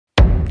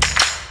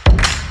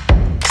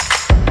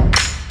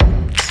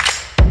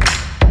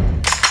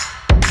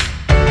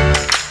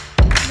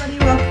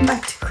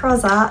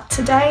tegan.crosbie.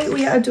 Today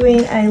we are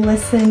doing a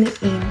lesson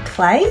in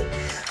clay.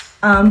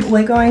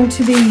 We're going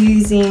to be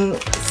using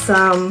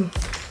some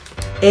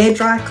air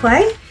dry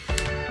clay.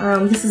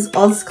 This is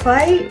Oz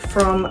clay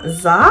from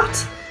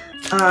Zart.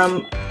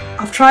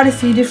 I've tried a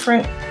few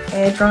different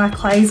air dry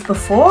clays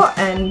before,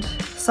 and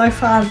so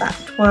far that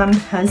one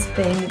has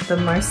been the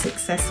most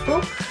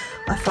successful.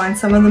 I find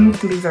some of them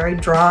can be very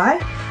dry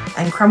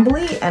and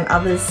crumbly, and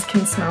others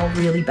can smell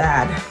really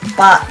bad.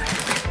 But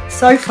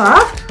so far,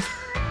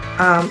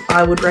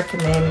 I would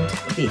recommend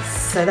this.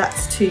 So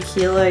that's 2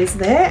 kilos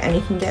there, and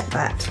you can get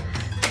that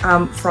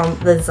from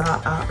the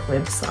Zart Art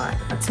website.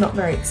 It's not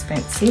very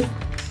expensive.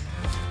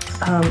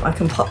 I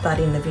can pop that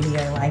in the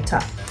video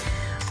later.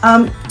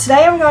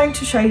 Today I'm going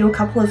to show you a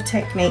couple of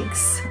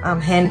techniques,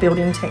 hand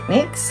building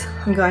techniques.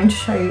 I'm going to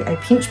show you a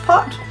pinch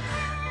pot,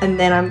 and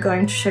then I'm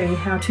going to show you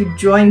how to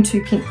join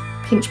 2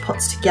 pinch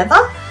pots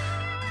together.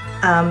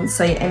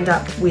 So you end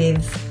up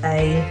with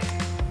a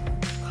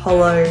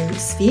hollow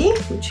sphere,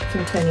 which you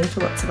can turn into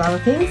lots of other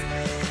things,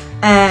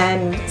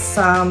 and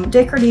some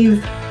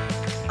decorative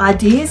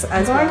ideas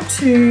as well. I'm going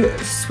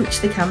to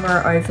switch the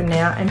camera over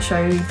now and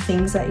show you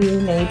things that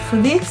you'll need for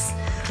this,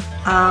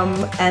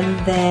 and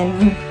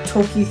then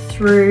talk you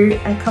through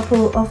a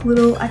couple of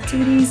little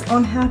activities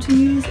on how to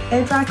use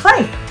air dry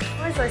clay.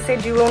 As I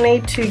said, you will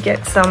need to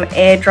get some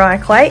air dry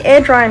clay.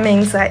 Air dry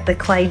means that the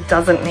clay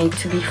doesn't need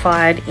to be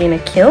fired in a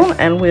kiln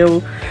and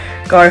will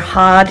go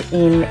hard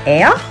in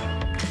air.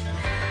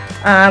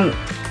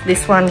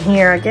 This one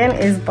here again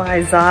is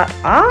by Zart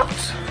Art.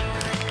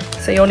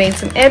 So you'll need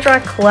some air dry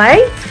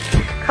clay.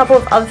 A couple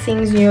of other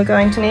things you're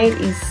going to need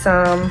is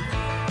some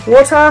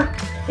water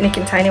in a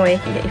container where you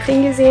can get your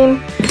fingers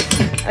in,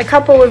 a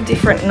couple of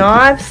different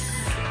knives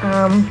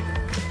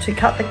to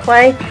cut the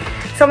clay.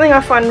 Something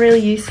I find really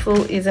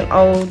useful is an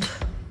old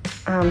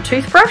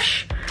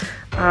toothbrush,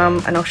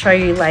 and I'll show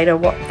you later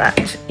what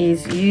that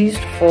is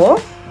used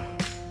for.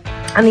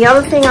 And the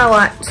other thing I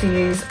like to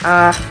use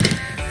are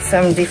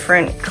some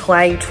different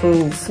clay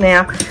tools.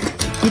 Now,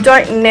 you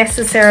don't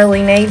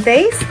necessarily need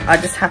these, I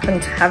just happen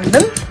to have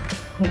them,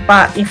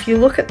 but if you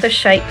look at the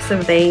shapes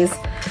of these,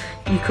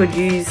 you could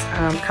use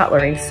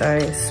cutlery, so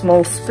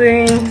small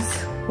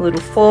spoons, little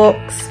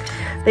forks.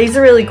 These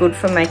are really good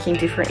for making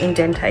different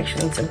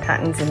indentations and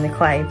patterns in the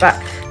clay, but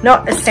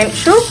not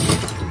essential,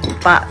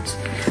 but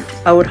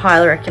I would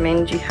highly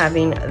recommend you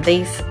having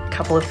these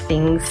couple of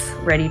things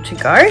ready to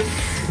go.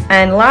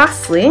 And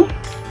lastly,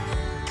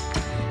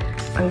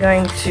 I'm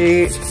going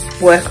to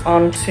work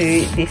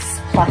onto this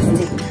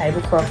plastic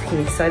tablecloth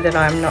here so that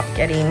I'm not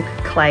getting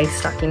clay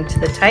stuck into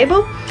the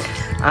table,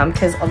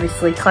 because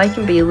obviously clay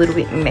can be a little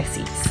bit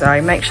messy,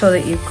 so make sure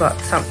that you've got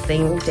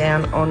something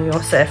down on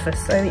your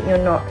surface so that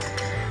you're not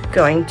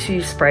going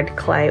to spread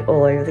clay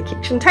all over the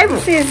kitchen table.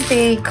 This is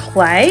the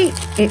clay.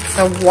 It's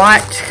a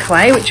white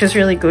clay, which is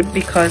really good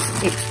because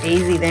it's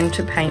easy then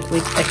to paint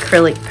with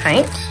acrylic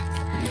paint.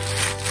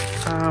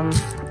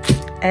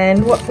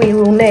 And what we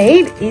will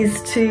need is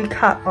to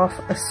cut off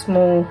a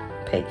small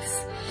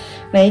piece.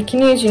 Now you can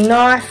use your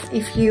knife.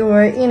 If you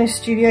were in a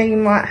studio, you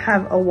might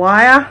have a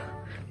wire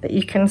that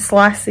you can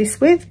slice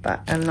this with, but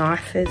a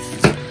knife is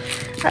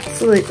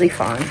absolutely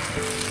fine.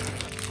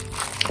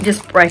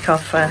 Just break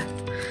off a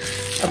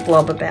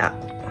blob about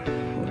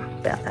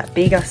that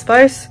big, I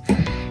suppose.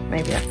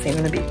 Maybe that's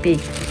even a bit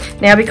big.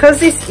 Now, because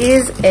this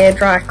is air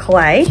dry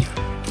clay,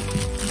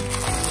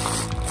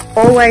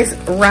 always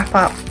wrap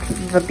up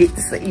the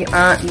bits that you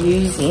aren't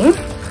using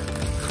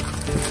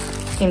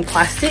in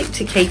plastic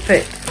to keep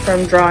it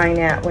from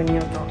drying out when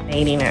you're not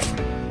needing it.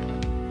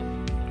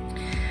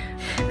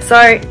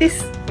 So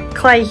this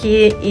clay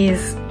here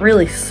is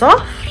really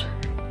soft.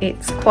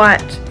 It's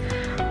quite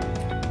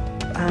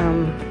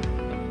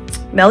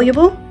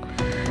malleable.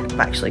 I've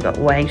actually got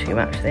way too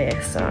much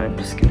there, so I'm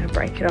just going to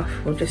break it off.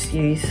 We'll just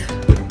use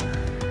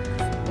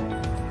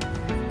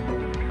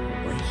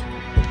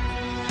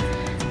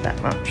that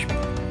much.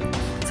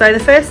 So the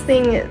first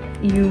thing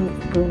you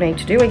will need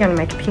to do, we're going to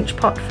make a pinch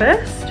pot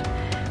first,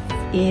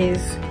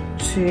 is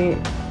to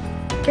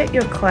get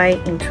your clay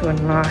into a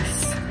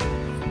nice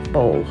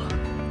ball.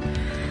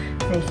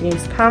 And you can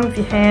use the palm of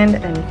your hand,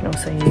 and you can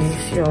also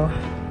use your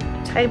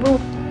table,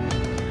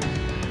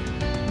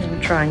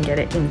 and try and get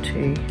it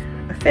into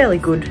a fairly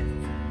good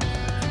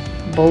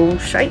ball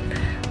shape.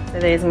 So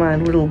there's my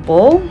little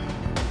ball,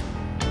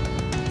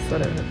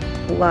 sort of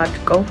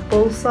large golf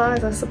ball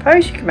size, I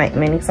suppose. You can make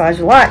them any size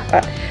you like,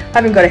 but I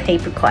haven't got a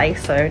heap of clay,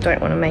 so don't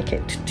want to make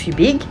it too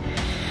big.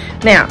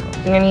 Now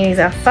I'm going to use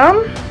our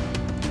thumb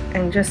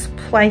and just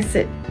place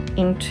it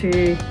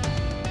into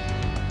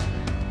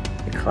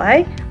the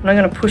clay. I'm not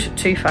going to push it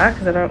too far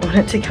because I don't want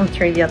it to come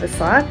through the other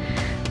side.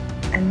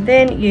 And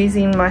then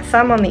using my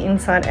thumb on the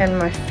inside and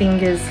my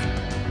fingers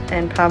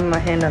and palm of my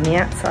hand on the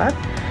outside,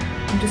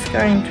 I'm just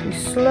going to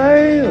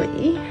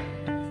slowly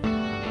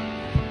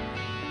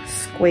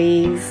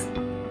squeeze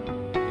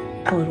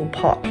a little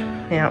pot.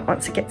 Now,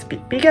 once it gets a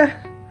bit bigger,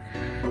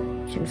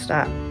 you can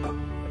start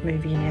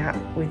moving out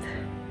with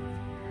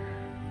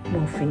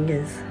more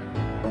fingers.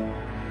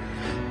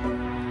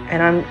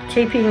 And I'm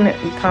keeping the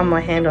palm of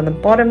my hand on the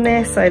bottom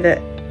there so that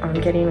I'm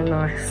getting a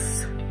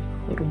nice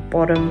little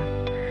bottom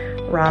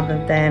rather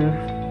than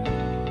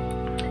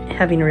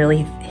having a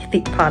really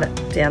thick part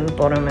down the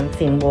bottom and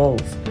thin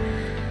walls.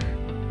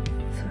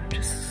 So I'm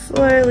just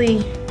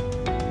slowly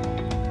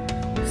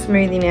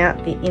smoothing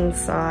out the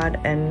inside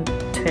and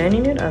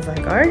turning it as I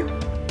go.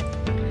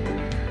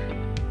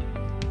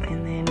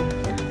 And then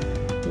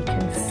you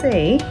can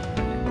see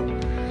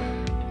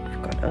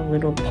I've got a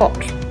little pot.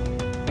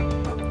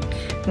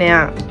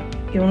 Now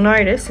you'll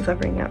notice if I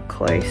bring it up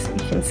close,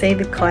 you can see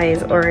the clay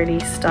is already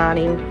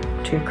starting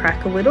to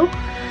crack a little.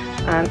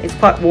 It's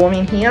quite warm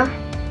in here,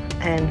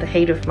 and the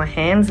heat of my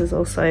hands is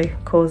also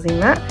causing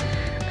that.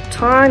 A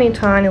tiny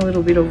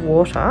little bit of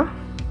water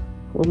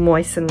will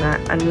moisten that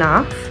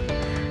enough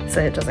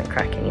so it doesn't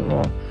crack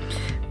anymore.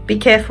 Be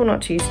careful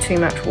not to use too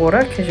much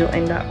water because you'll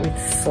end up with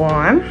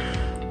slime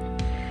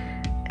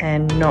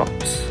and not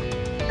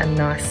a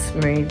nice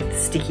smooth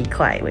sticky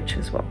clay, which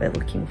is what we're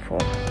looking for.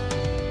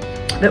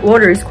 But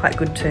water is quite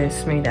good to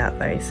smooth out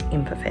those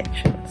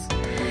imperfections.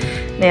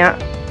 Now,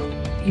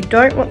 you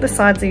don't want the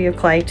sides of your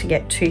clay to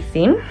get too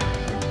thin,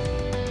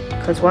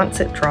 because once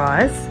it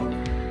dries,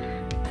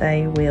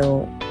 they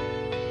will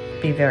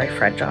be very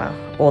fragile,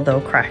 or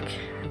they'll crack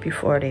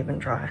before it even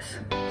dries.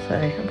 So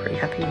I'm pretty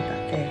happy with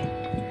that there.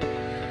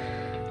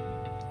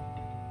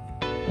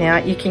 Now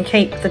you can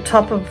keep the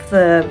top of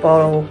the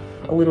bottle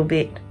a little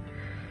bit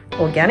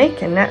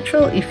organic and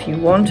natural if you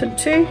wanted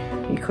to.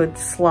 You could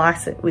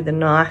slice it with a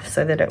knife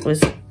so that it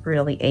was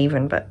really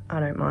even, but I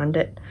don't mind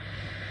it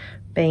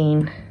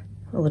being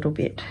a little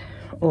bit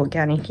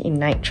organic in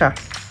nature.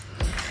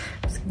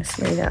 Just going to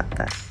smooth out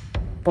that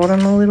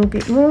bottom a little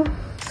bit more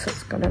so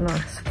it's got a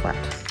nice flat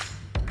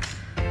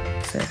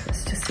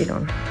surface to sit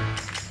on.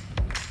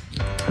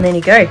 And there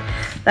you go.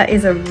 That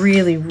is a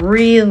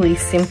really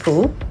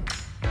simple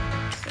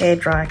air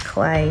dry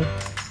clay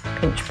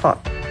pinch pot.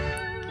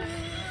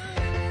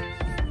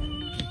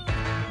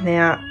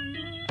 Now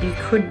you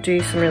could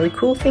do some really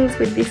cool things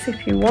with this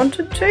if you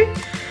wanted to.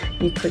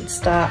 You could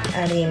start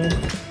adding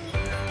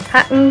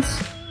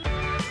patterns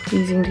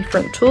using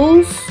different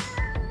tools.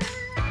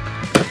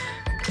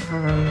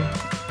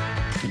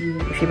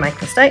 If you make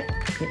a mistake,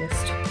 you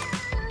just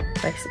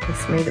basically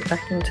smooth it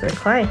back into the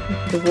clay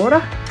with the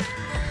water.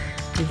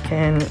 You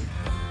can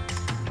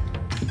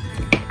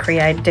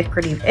create a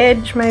decorative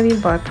edge maybe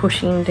by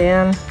pushing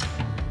down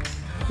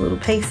little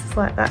pieces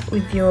like that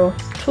with your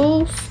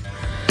tools.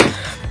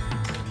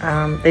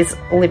 There's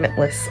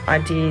limitless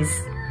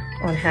ideas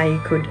on how you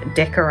could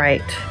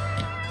decorate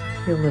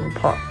your little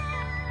pot.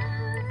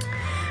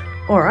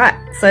 Alright,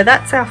 so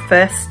that's our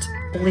first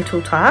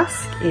little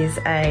task, is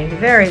a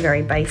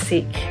very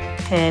basic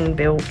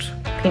hand-built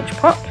pinch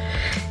pot.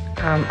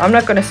 I'm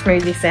not going to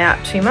smooth this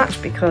out too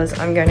much because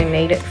I'm going to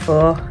need it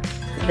for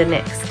the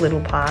next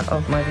little part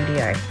of my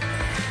video.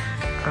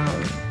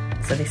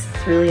 So this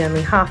is really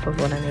only half of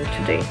what I need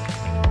to do.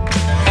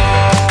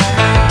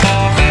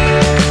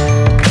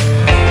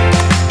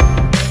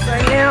 So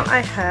now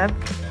I have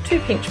two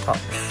pinch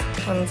pots.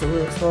 One's a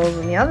little smaller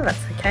than the other,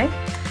 that's okay.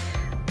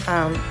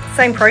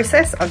 Same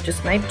process, I've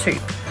just made two.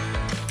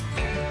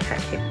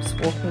 Cat keeps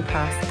walking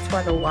past, that's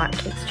why the light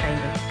keeps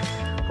changing.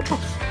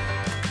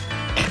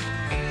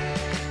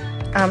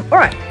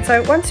 Alright,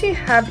 so once you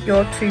have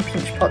your two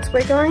pinch pots,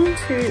 we're going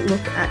to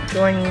look at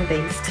joining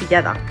these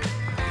together,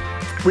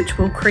 which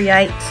will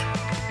create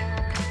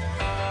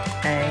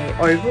an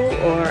oval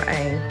or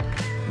a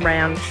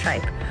round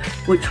shape,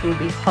 which will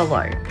be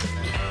hollow.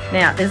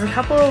 Now, there's a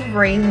couple of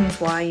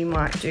reasons why you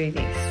might do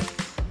this.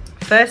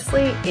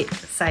 Firstly, it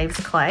saves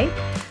clay.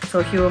 So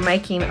if you were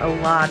making a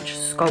large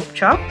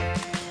sculpture,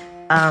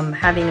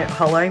 having it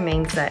hollow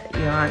means that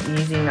you aren't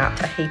using up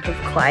a heap of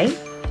clay.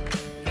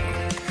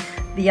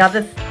 The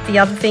other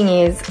thing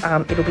is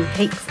it'll be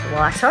heaps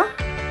lighter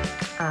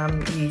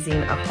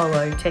using a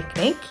hollow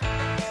technique.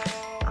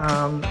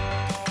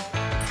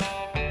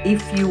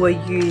 If you were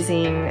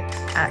using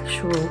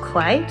actual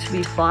clay to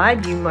be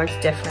fired, you most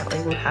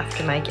definitely would have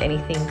to make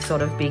anything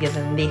sort of bigger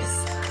than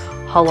this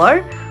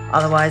hollow.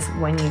 Otherwise,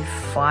 when you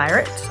fire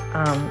it,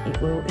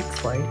 it will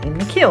explode in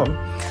the kiln.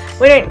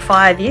 We don't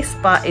fire this,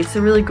 but it's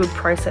a really good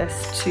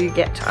process to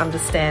get to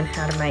understand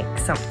how to make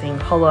something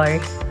hollow.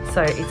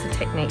 So it's a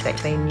technique that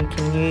then you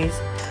can use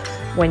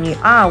when you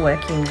are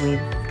working with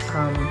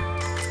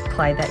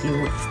clay that you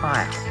would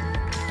fire.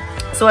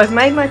 So I've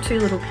made my two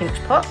little pinch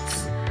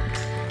pots.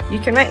 You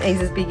can make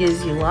these as big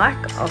as you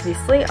like,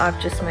 obviously. I've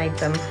just made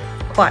them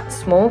quite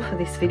small for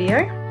this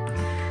video.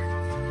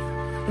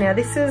 Now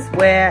this is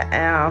where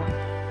our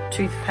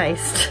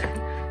toothpaste,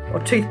 or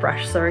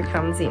toothbrush, sorry,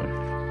 comes in.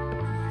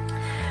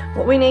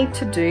 What we need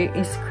to do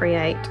is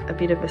create a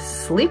bit of a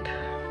slip.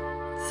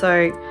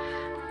 So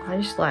I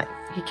just like,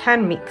 you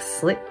can mix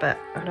slip, but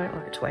I don't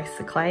like to waste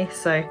the clay.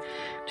 So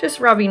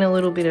just rubbing a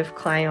little bit of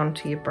clay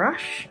onto your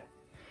brush,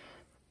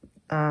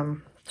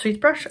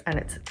 toothbrush, and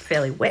it's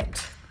fairly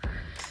wet.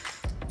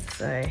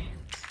 So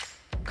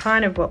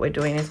kind of what we're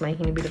doing is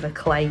making a bit of a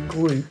clay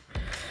glue.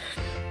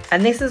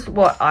 And this is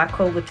what I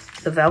call the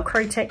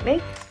Velcro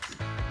technique.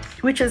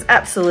 which is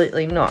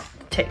absolutely not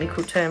a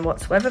technical term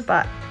whatsoever,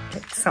 but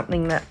it's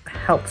something that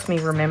helps me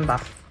remember.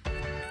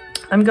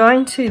 I'm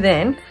going to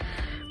then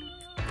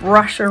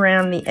brush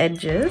around the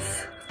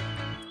edges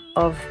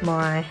of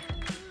my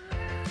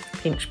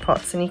pinch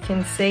pots, and you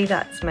can see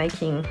that's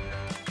making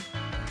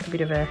a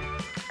bit of a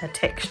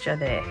texture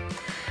there.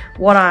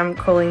 What I'm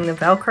calling the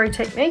Velcro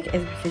technique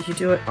is because you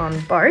do it on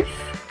both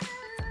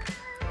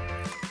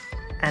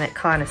and it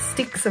kind of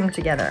sticks them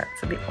together.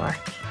 It's a bit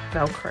like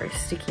Velcro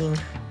sticking,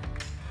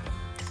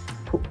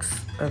 hooks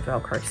of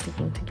Velcro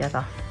sticking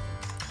together.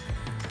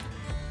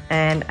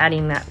 And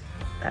adding that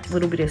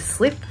little bit of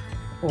slip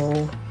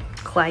or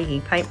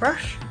clayey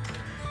paintbrush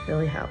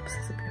really helps.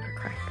 There's a bit of a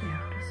crack there.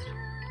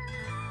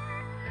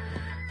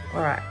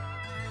 Alright,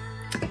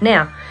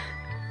 now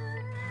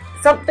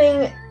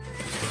something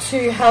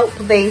to help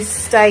these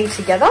stay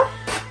together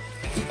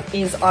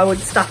is I would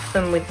stuff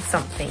them with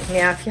something.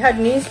 Now if you had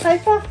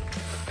newspaper,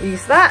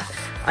 use that.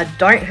 I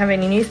don't have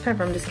any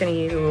newspaper, I'm just going to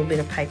use a little bit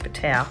of paper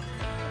towel.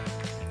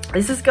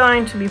 This is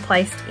going to be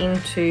placed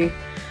into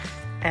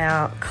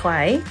our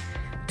clay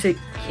to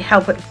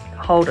help it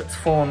hold its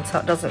form so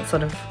it doesn't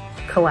sort of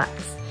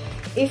collapse.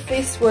 If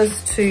this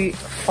was to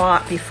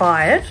be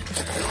fired,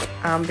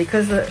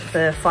 because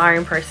the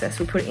firing process,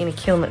 we put it in a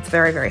kiln that's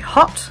very, very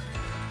hot,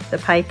 the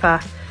paper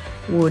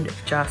would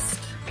just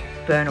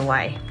burn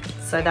away.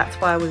 So that's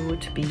why we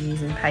would be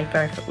using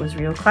paper if it was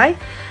real clay.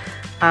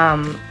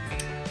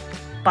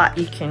 But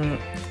you can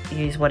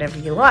use whatever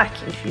you like.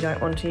 If you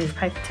don't want to use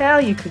paper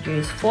towel, you could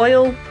use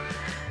foil,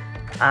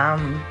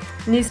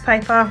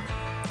 newspaper,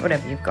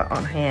 whatever you've got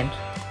on hand.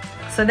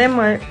 So then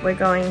we're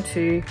going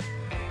to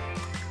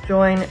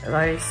join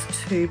those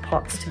two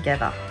pots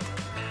together.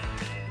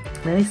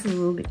 Now this is a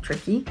little bit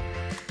tricky,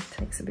 it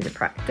takes a bit of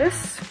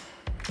practice.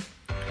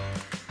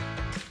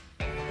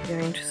 You're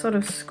going to sort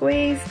of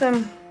squeeze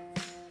them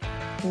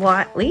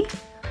lightly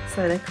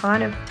so they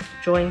kind of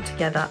join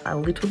together a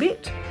little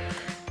bit,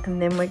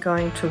 and then we're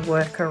going to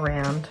work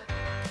around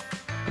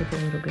with a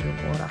little bit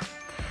of water.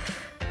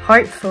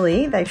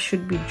 Hopefully they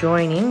should be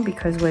joining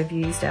because we've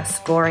used our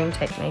scoring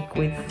technique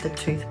with the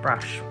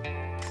toothbrush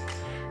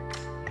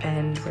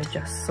and we're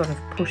just sort of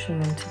pushing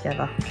them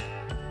together.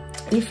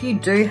 If you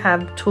do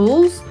have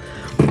tools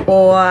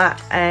or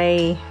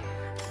a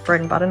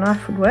bread and butter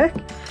knife would work,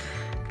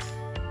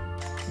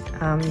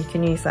 you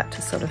can use that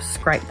to sort of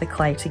scrape the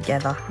clay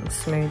together and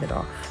smooth it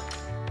off.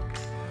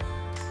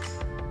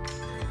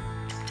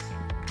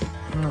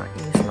 I might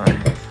use my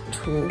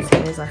tools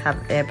as I have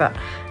it there, but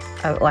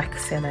like I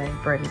said, a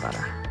bread and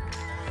butter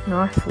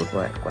knife would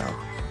work well.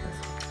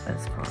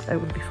 That's fine, it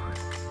would be fine.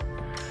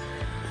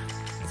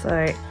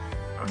 So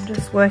I'm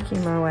just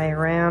working my way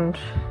around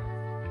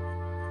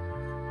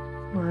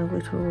my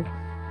little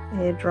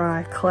air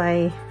dry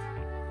clay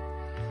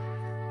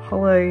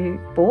hollow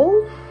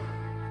ball.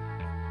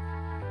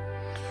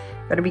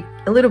 Got to be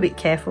a little bit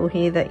careful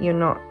here that you're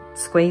not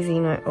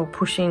squeezing it or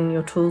pushing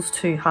your tools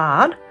too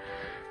hard,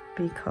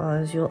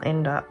 because you'll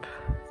end up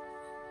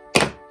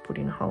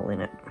putting a hole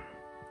in it.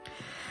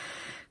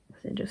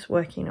 So just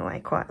working away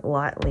quite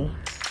lightly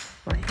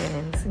with my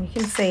hands, and you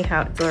can see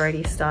how it's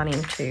already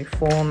starting to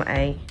form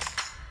a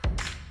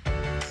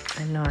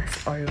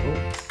nice oval.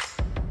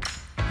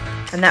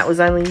 And that was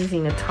only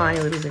using a tiny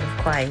little bit of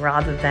clay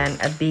rather than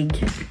a big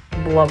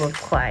blob of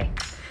clay.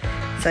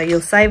 So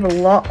you'll save a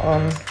lot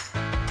on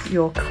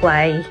your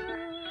clay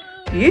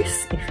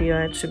use if you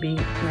are to be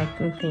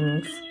making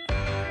things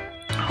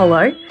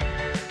hollow.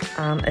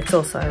 It's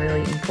also a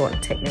really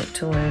important technique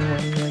to learn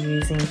when you're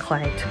using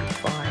clay to be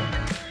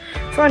fired.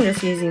 So I'm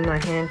just using my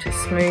hand to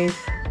smooth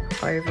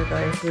over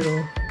those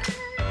little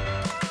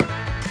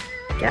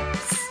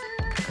gaps.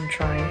 I'm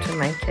trying to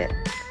make it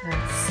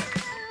as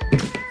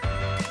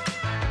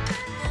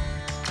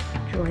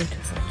joint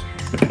as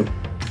I can.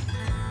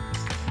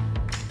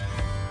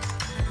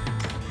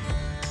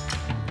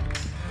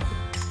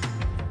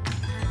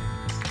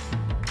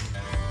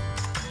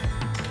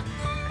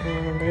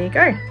 And there you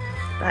go.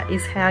 That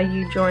is how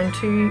you join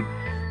two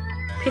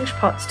pinch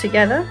pots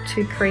together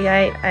to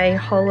create a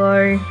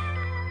hollow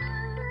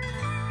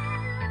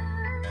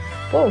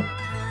ball.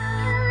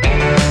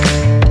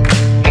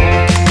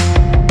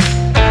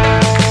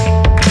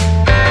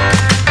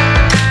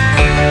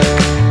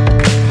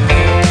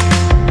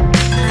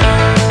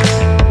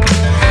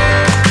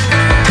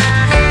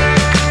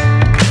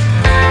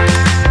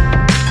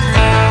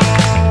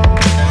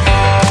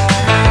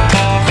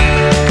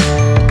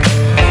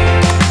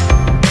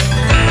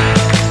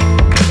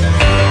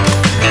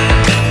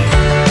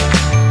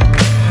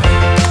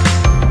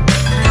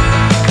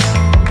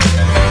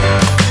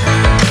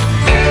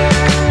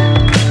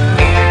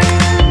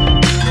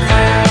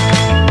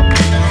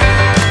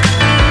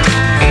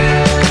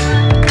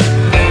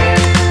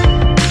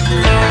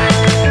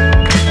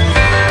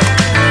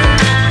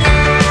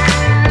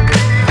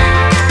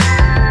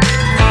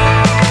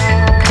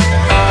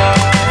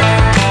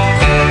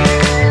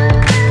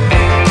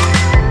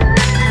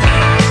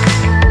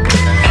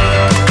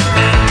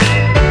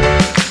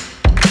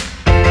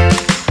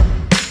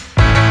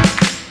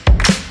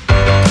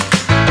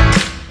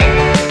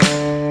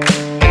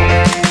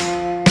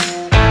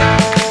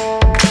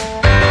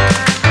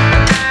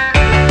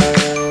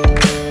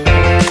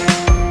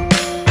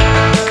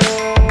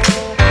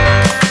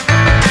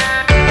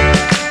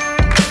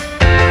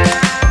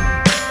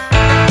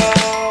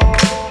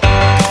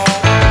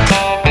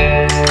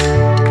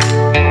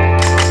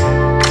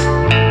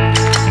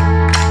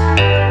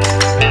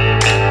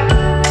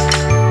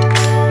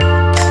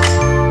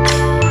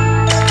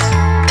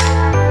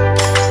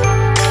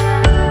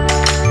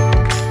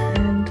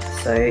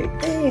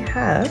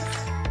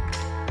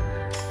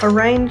 have a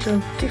range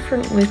of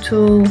different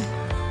little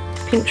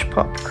pinch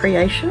pop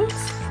creations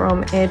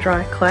from air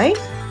dry clay,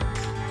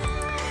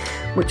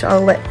 which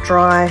I'll let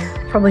dry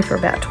probably for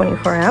about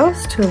 24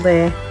 hours till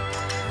they're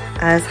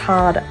as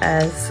hard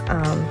as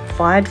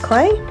fired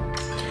clay,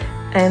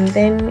 and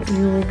then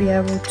you will be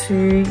able to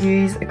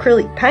use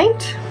acrylic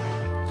paint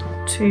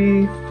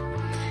to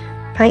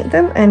paint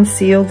them and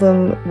seal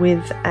them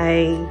with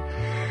a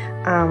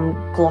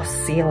gloss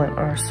sealant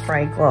or a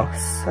spray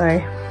gloss. So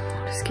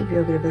I'll just give you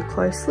a bit of a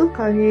close look.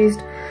 I've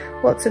used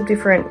lots of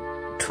different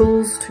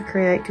tools to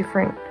create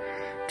different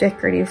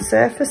decorative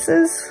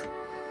surfaces.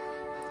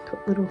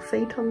 Put little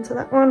feet onto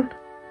that one.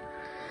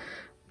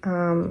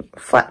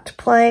 Flat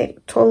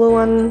plate, taller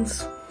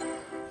ones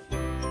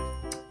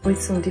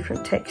with some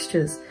different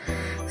textures.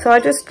 So I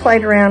just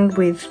played around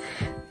with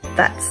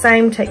that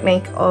same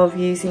technique of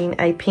using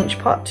a pinch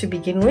pot to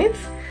begin with,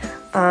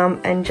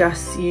 and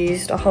just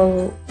used a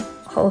whole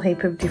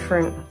heap of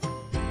different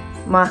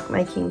mark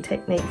making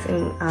techniques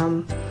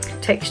and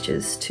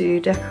textures to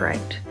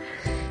decorate.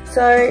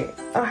 So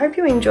I hope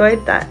you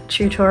enjoyed that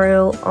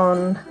tutorial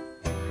on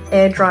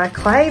air dry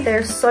clay.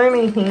 There's so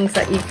many things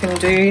that you can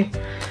do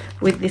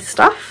with this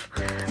stuff.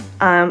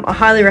 I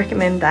highly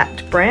recommend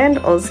that brand,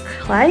 Oz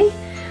Clay,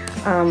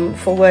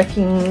 for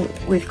working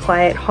with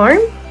clay at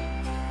home.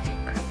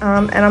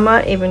 And I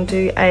might even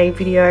do a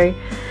video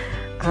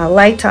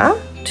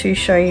later to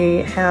show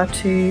you how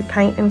to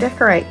paint and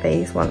decorate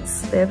these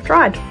once they've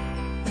dried.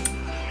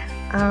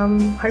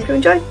 Hope you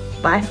enjoyed.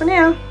 Bye for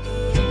now.